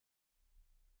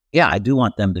yeah, I do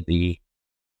want them to be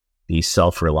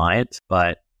self-reliant,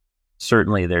 but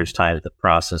certainly there's times the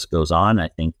process goes on. I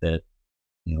think that,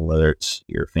 whether it's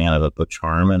you're a fan of a Butch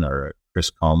Harmon or a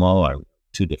Chris Como, or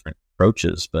 2 different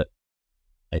approaches, but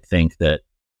I think that,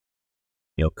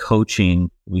 coaching,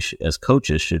 as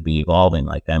coaches should be evolving.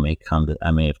 Like I may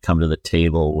have come to the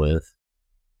table with,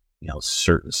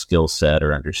 certain skill set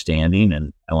or understanding,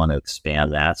 and I want to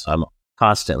expand that. So I'm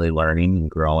constantly learning and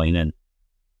growing.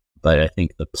 But I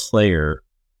think the player,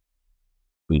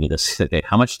 we need to say, okay,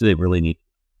 how much do they really need?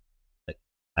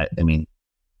 I mean,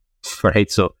 right?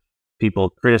 So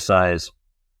people criticize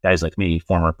guys like me,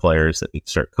 former players, that we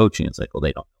start coaching. It's like, well,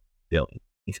 they don't really,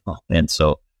 and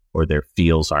so, or their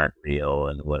feels aren't real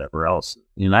and whatever else.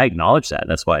 And I acknowledge that.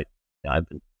 That's why I've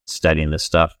been studying this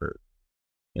stuff for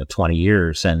 20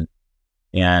 years,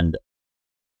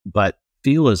 but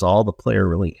feel is all the player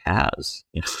really has.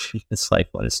 It's like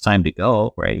when it's time to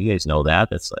go, right? You guys know that.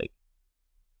 That's like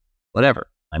whatever.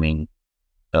 I mean,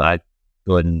 I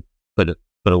go ahead and put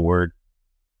a word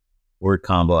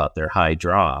combo out there, high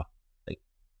draw. Like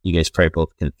you guys probably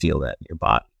both can feel that in your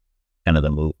body, kind of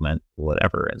the movement,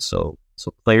 whatever. And so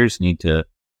players need to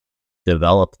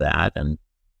develop that. And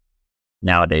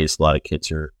nowadays, a lot of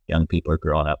young people are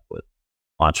growing up with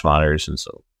launch monitors, and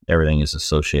so everything is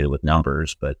associated with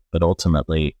numbers. But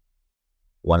ultimately,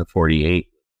 148,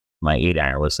 my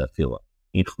 8-iron, was that feel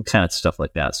like? Kind of stuff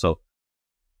like that. So,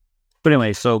 but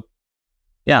anyway, so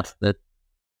yeah, the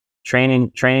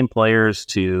training players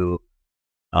to,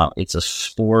 it's a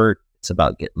sport. It's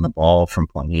about getting the ball from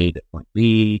point A to point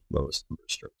B, lowest number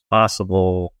of strokes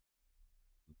possible.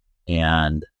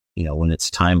 And, when it's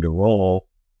time to roll,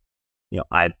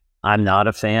 I'm not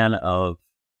a fan of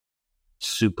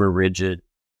super rigid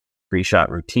pre-shot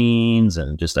routines,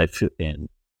 and just,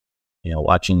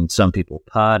 watching some people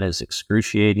putt is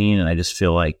excruciating. And I just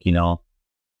feel like, you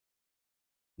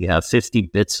have 50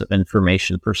 bits of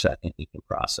information per second you can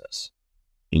process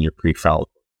in your pre-foul.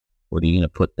 What are you going to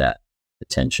put that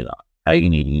attention on? How are you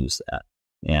going to use that?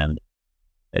 And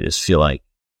I just feel like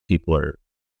people are,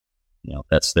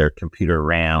 that's their computer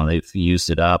RAM. They've used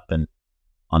it up and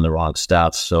on the wrong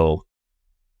stuff. So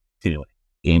anyway,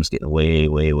 game's getting way,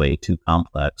 way, way too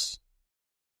complex.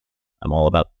 I'm all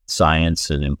about science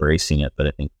and embracing it, but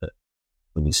I think that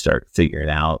when you start figuring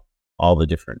out all the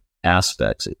different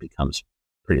aspects, it becomes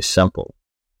pretty simple.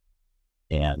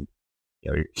 And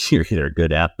you're either a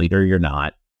good athlete or you're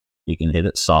not. You can hit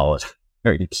it solid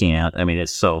or you can't. I mean,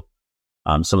 it's so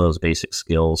some of those basic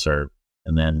skills are,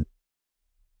 and then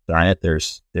darn it,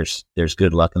 there's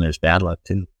good luck and there's bad luck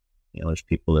too. There's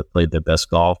people that played their best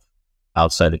golf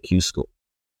outside of Q school,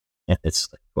 and it's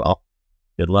like, well,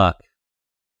 good luck.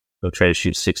 Go try to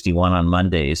shoot 61 on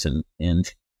Mondays,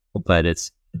 but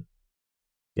it's,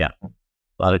 a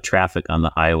lot of traffic on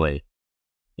the highway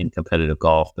in competitive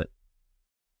golf. But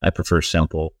I prefer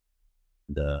simple,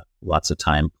 lots of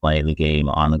time playing the game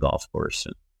on the golf course.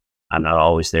 And I'm not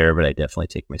always there, but I definitely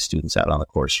take my students out on the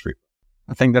course frequently.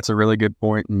 I think that's a really good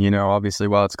point. And, obviously,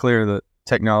 while it's clear that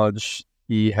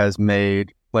technology has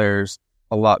made players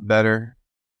a lot better,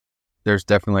 there's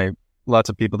definitely lots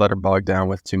of people that are bogged down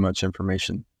with too much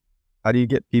information. How do you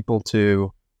get people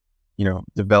to,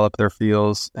 develop their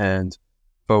feels and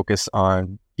focus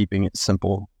on keeping it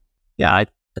simple? Yeah, I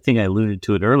think I alluded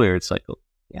to it earlier. It's like,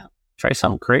 try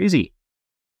something crazy.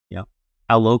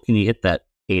 How low can you hit that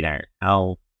 8-iron?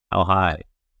 How high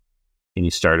can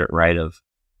you start it right of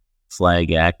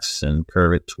flag X and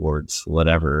curve it towards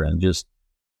whatever? And just,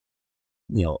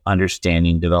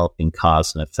 understanding, developing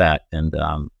cause and effect. And,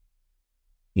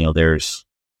 there's,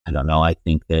 I don't know, I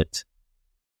think that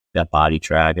body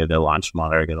track, the launch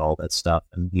monitor, get all that stuff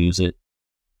and use it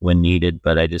when needed.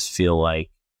 But I just feel like,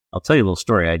 I'll tell you a little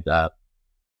story. I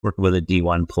worked with a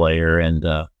D1 player, and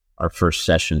our first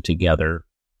session together,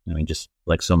 just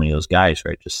like so many of those guys,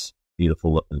 right? Just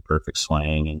beautiful looking, perfect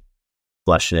swing, and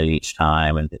flushing it each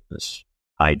time, and hit this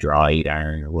high draw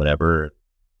 8-iron or whatever.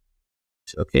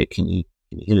 So, okay, can you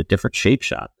hit a different shape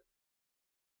shot?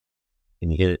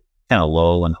 Can you hit it kind of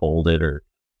low and hold it, or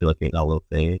feel like hitting a low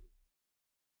fade?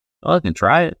 Well, I can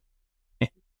try it.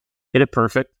 Hit it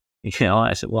perfect.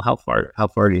 I said, well, how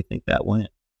far do you think that went?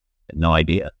 I had no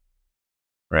idea.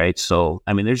 Right. So,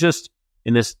 I mean, there's just,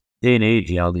 in this day and age,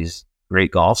 these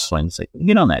great golf swings, like,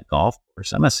 get on that golf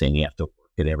course. I'm not saying you have to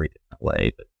work it every different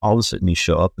way, but all of a sudden you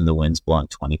show up and the wind's blowing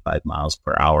 25 miles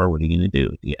per hour. What are you going to do?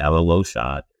 Do you have a low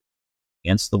shot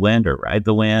against the wind or ride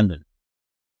the wind? And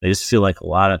I just feel like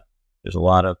there's a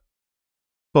lot of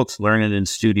folks learning in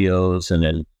studios, and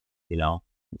then,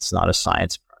 it's not a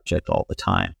science project all the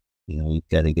time. You've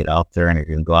got to get out there, and you're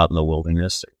going to go out in the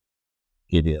wilderness, or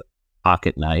give you a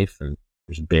pocket knife, and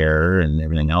there's bear and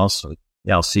everything else. So,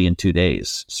 I'll see you in 2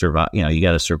 days. Survive. You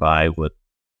got to survive with,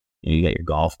 you got your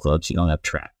golf clubs. You don't have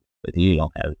track with you. You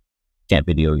can't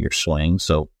video your swing.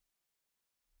 So,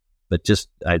 but just,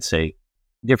 I'd say,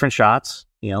 different shots,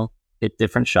 hit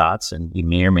different shots, and you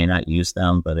may or may not use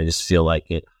them, but I just feel like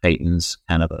it heightens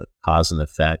kind of a cause and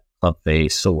effect, club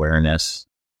face awareness.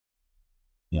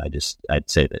 I'd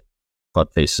say that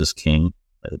club face is king.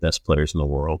 They're the best players in the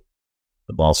world.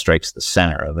 The ball strikes the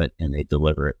center of it, and they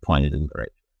deliver it pointed in the right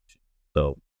direction.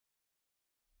 So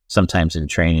sometimes in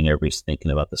training, everybody's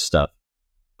thinking about the stuff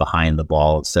behind the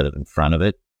ball instead of in front of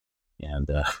it. And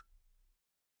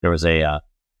there was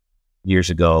years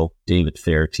ago, David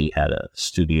Fehr had a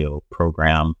studio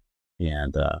program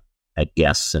and had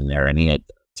guests in there, and he had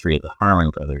 3 of the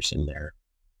Harmon brothers in there.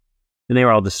 And they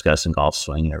were all discussing golf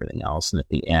swing and everything else. And at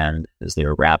the end, as they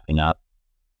were wrapping up,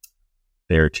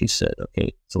 Fehr said,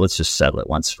 okay, so let's just settle it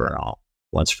once for all.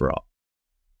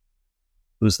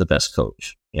 Who's the best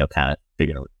coach? Kind of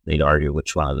figuring they'd argue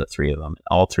which one of the 3 of them.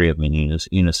 All 3 of them in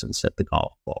unison set the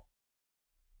golf ball.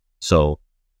 So,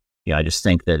 I just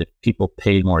think that if people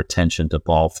paid more attention to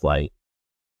ball flight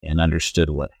and understood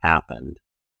what happened,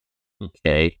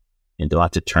 okay, and don't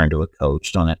have to turn to a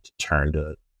coach, don't have to turn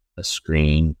to a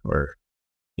screen or,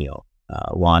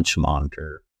 launch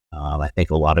monitor, I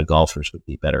think a lot of golfers would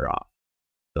be better off.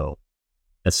 So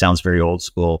that sounds very old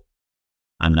school.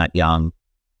 I'm not young,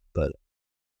 but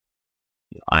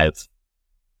I've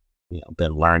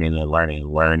been learning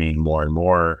more and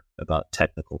more about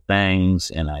technical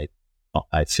things, and I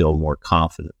feel more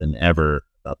confident than ever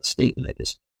about the statement I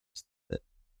just made.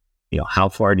 That, how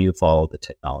far do you follow the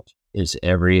technology? Is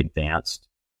every advanced,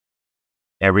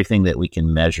 everything that we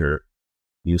can measure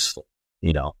useful?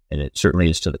 And it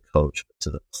certainly is to the coach, but to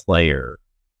the player,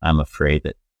 I'm afraid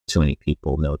that too many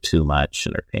people know too much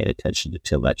and are paying attention to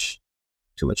too much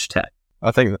tech.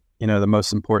 I think, the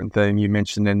most important thing you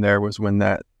mentioned in there was when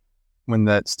that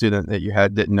student that you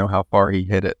had didn't know how far he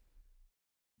hit it.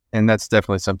 And that's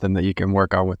definitely something that you can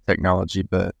work on with technology.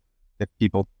 But if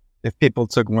people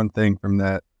took one thing from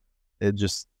that,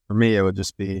 for me, it would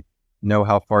just be know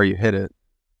how far you hit it.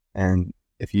 And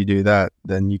if you do that,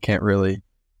 then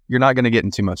you're not going to get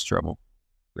in too much trouble.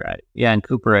 Right. Yeah. And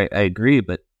Cooper, I agree.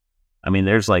 But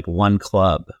there's like one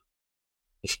club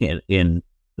in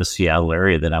the Seattle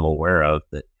area that I'm aware of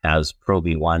that has Pro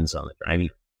V1s on the driving.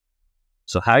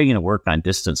 So how are you going to work on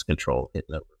distance control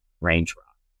hitting the range rock?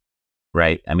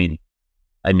 Right.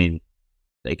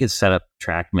 They could set up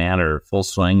TrackMan or Full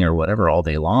Swing or whatever all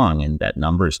day long, and that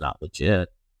number is not legit.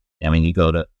 You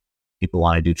go to people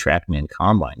want to do TrackMan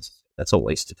combines. That's a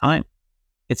waste of time.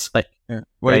 It's like,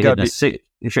 well, you got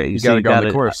to go on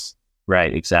the course.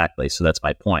 Right. Exactly. So that's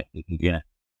my point.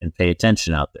 And pay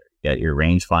attention out there. You got your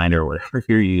rangefinder, whatever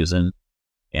you're using.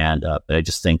 And, but I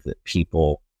just think that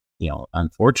people,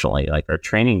 unfortunately, like our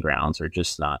training grounds are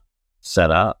just not set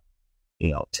up,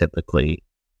 typically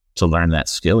to learn that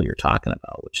skill you're talking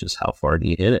about, which is how far do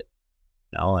you hit it?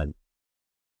 And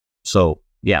so,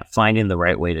 finding the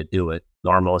right way to do it.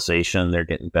 Normalization, they're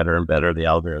getting better and better. The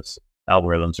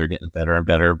algorithms are getting better and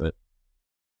better, but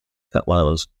cut one of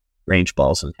those range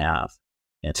balls in half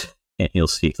and you'll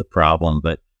see the problem.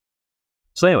 But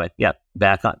so anyway,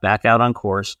 back out on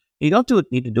course. You don't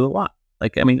need to do a lot.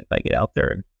 Like, if I get out there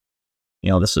and,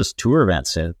 this is tour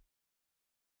events and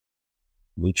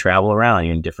we travel around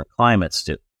in different climates,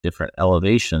 different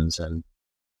elevations. And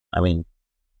I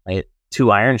hit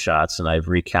 2 iron shots and I've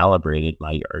recalibrated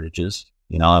my yardages.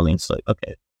 It's like,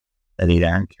 okay, that 8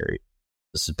 iron carry.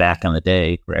 This is back in the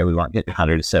day, right? We weren't getting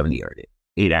 170 yard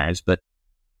 8 irons, but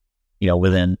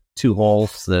within 2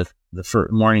 holes, the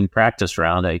first morning practice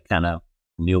round, I kind of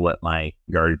knew what my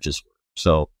yardages were.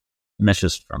 So, and that's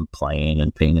just from playing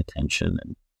and paying attention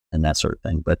and that sort of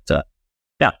thing. But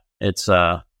it's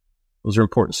those are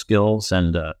important skills.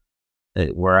 And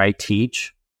where I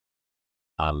teach,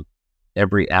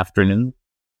 every afternoon,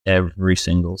 every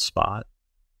single spot,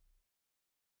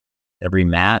 every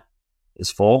mat is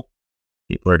full.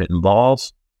 People are hitting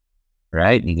balls,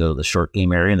 right? And you go to the short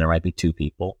game area and there might be 2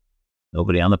 people,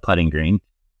 nobody on the putting green,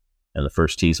 and the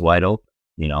first tee's wide open,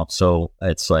 so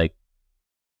it's like,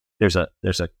 there's a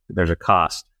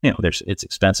cost, it's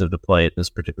expensive to play at this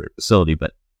particular facility,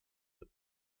 but the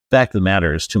fact of the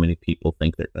matter is too many people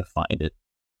think they're going to find it,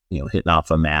 hitting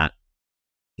off a mat,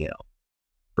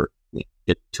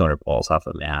 get 200 balls off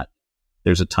a mat.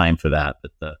 There's a time for that,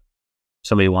 but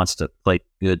somebody wants to play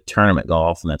good tournament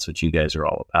golf, and that's what you guys are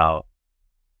all about.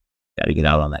 Got to get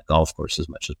out on that golf course as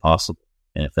much as possible.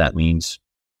 And if that means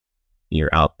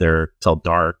you're out there till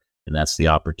dark and that's the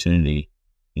opportunity,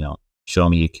 show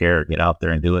me you care, get out there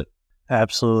and do it.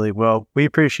 Absolutely. Well, we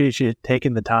appreciate you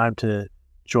taking the time to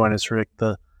join us, Rick.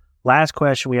 The last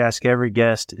question we ask every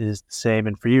guest is the same.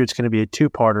 And for you, it's going to be a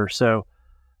 2-parter. So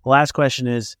the last question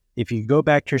is, if you go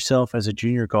back to yourself as a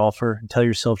junior golfer and tell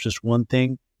yourself just one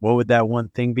thing, what would that one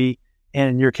thing be? And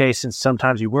in your case, since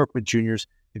sometimes you work with juniors,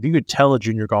 if you could tell a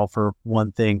junior golfer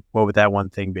one thing, what would that one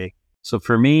thing be? So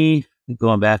for me,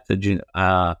 going back to junior,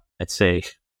 I'd say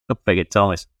if I could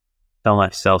tell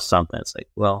myself something, it's like,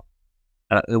 well,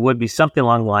 it would be something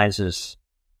along the lines of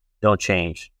don't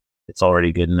change. It's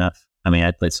already good enough. I mean,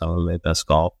 I played some of my best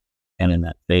golf and in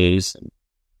that phase.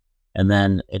 And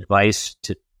then advice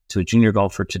to a junior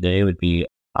golfer today would be,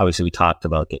 obviously we talked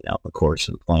about getting out on the course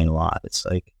and playing a lot. It's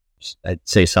like, I'd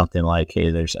say something like,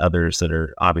 hey, there's others that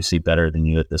are obviously better than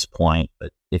you at this point,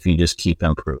 but if you just keep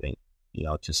improving,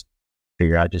 just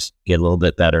figure out, just get a little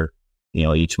bit better,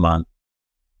 each month,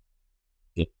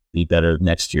 be better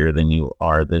next year than you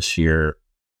are this year.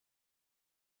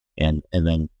 And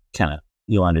then kind of,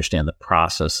 you'll understand the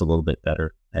process a little bit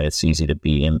better. And it's easy to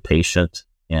be impatient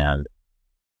and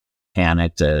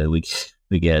panicked.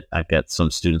 I've got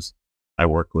some students I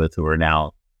work with who are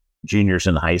now juniors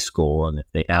in high school, and if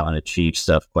they haven't achieved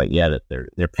stuff quite yet, they're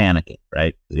panicking,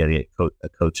 right? They got to get a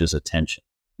coach's attention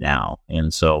now,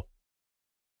 and so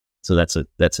that's a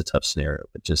tough scenario.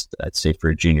 But just, I'd say for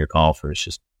a junior golfer, it's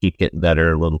just keep getting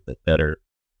better, a little bit better.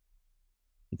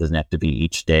 It doesn't have to be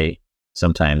each day.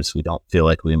 Sometimes we don't feel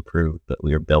like we improved, but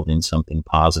we are building something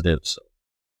positive. So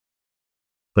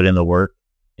put in the work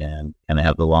and kind of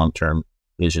have the long-term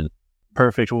vision.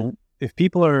 Perfect. Well, if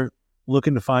people are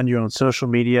looking to find you on social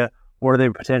media, or they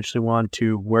potentially want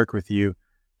to work with you,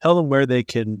 tell them where they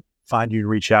can find you and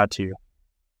reach out to you.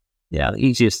 Yeah, the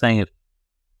easiest thing,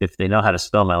 if they know how to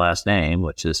spell my last name,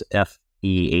 which is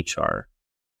Fehr,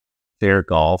 Fehr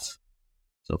Golf.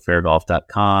 So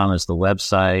fehrgolf.com is the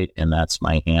website, and that's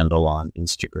my handle on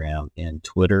Instagram and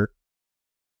Twitter.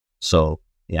 So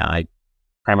yeah, I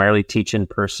primarily teach in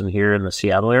person here in the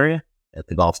Seattle area at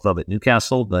the golf club at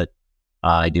Newcastle, but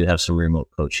I do have some remote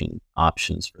coaching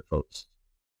options for folks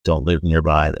who don't live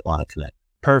nearby that want to connect.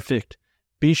 Perfect.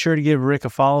 Be sure to give Rick a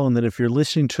follow, and that if you're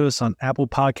listening to us on Apple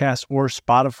Podcasts or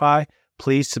Spotify,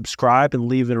 please subscribe and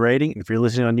leave a rating. If you're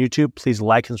listening on YouTube, please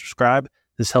like and subscribe.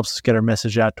 This helps us get our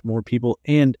message out to more people.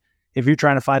 And if you're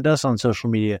trying to find us on social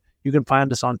media, you can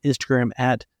find us on Instagram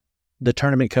at The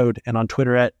Tournament Code and on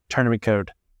Twitter at Tournament Code.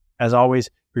 As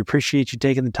always, we appreciate you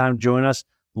taking the time to join us.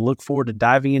 Look forward to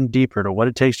diving in deeper to what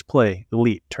it takes to play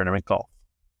elite tournament golf.